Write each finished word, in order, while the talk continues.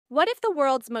What if the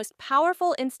world's most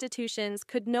powerful institutions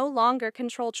could no longer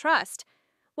control trust?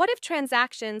 What if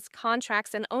transactions,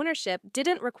 contracts, and ownership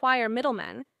didn't require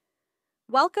middlemen?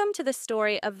 Welcome to the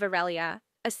story of Virelia,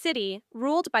 a city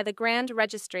ruled by the Grand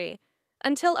Registry,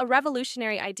 until a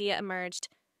revolutionary idea emerged: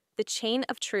 the chain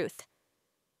of truth.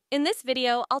 In this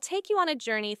video, I'll take you on a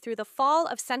journey through the fall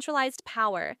of centralized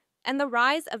power and the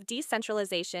rise of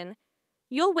decentralization.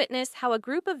 You'll witness how a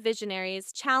group of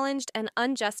visionaries challenged an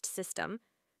unjust system,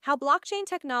 how blockchain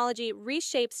technology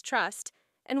reshapes trust,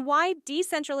 and why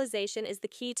decentralization is the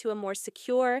key to a more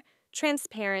secure,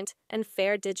 transparent, and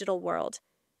fair digital world.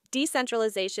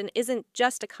 Decentralization isn't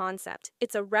just a concept,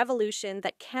 it's a revolution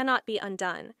that cannot be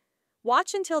undone.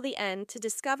 Watch until the end to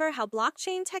discover how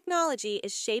blockchain technology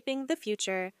is shaping the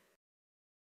future.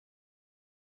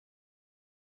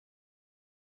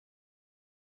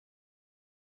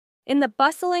 In the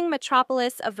bustling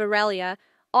metropolis of Virelia,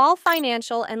 all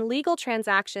financial and legal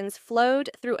transactions flowed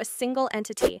through a single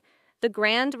entity, the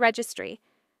Grand Registry.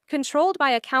 Controlled by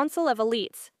a council of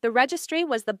elites, the registry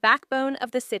was the backbone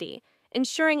of the city,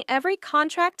 ensuring every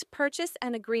contract, purchase,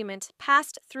 and agreement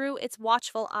passed through its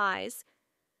watchful eyes.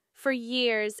 For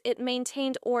years, it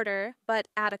maintained order, but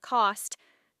at a cost.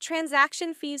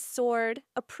 Transaction fees soared,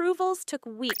 approvals took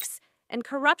weeks, and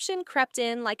corruption crept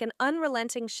in like an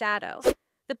unrelenting shadow.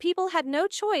 The people had no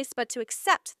choice but to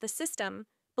accept the system,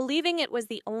 believing it was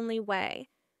the only way.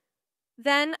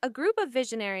 Then, a group of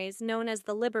visionaries known as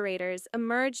the Liberators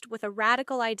emerged with a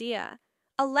radical idea: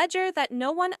 a ledger that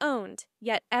no one owned,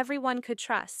 yet everyone could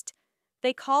trust.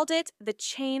 They called it the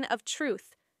Chain of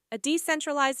Truth, a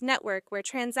decentralized network where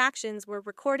transactions were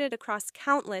recorded across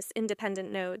countless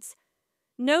independent nodes.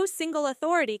 No single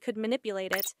authority could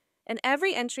manipulate it, and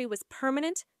every entry was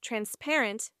permanent,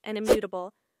 transparent, and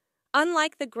immutable.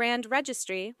 Unlike the Grand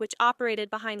Registry, which operated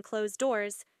behind closed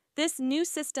doors, this new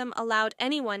system allowed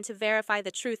anyone to verify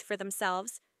the truth for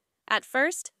themselves. At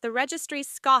first, the registry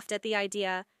scoffed at the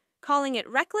idea, calling it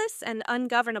reckless and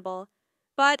ungovernable.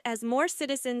 But as more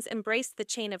citizens embraced the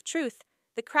chain of truth,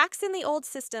 the cracks in the old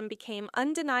system became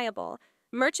undeniable.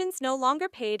 Merchants no longer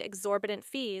paid exorbitant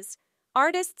fees.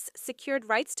 Artists secured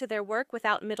rights to their work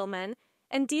without middlemen,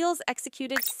 and deals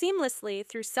executed seamlessly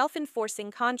through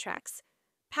self-enforcing contracts.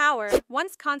 Power,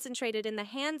 once concentrated in the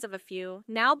hands of a few,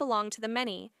 now belonged to the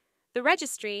many. The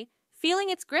registry, feeling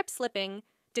its grip slipping,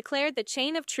 declared the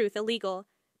chain of truth illegal,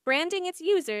 branding its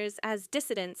users as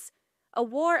dissidents. A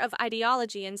war of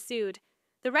ideology ensued.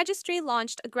 The registry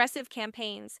launched aggressive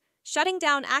campaigns, shutting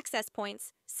down access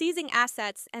points, seizing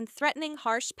assets, and threatening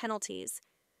harsh penalties.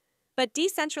 But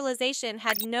decentralization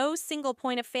had no single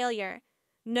point of failure.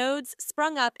 Nodes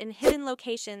sprung up in hidden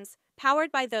locations,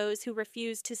 powered by those who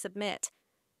refused to submit.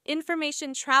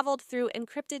 Information traveled through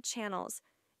encrypted channels,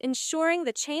 ensuring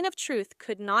the chain of truth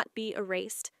could not be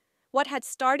erased. What had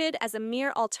started as a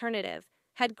mere alternative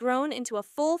had grown into a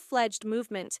full-fledged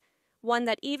movement, one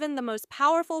that even the most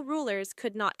powerful rulers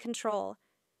could not control.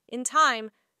 In time,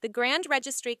 the Grand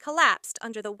Registry collapsed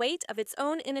under the weight of its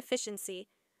own inefficiency.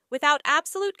 Without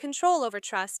absolute control over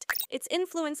trust, its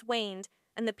influence waned,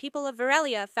 and the people of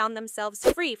Virelia found themselves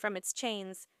free from its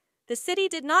chains. The city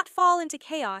did not fall into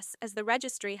chaos as the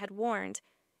registry had warned.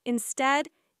 Instead,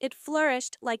 it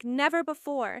flourished like never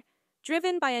before,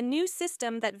 driven by a new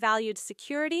system that valued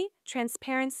security,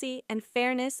 transparency, and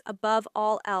fairness above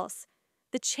all else.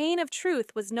 The chain of truth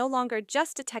was no longer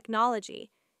just a technology.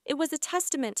 It was a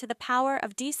testament to the power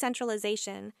of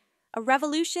decentralization, a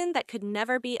revolution that could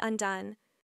never be undone.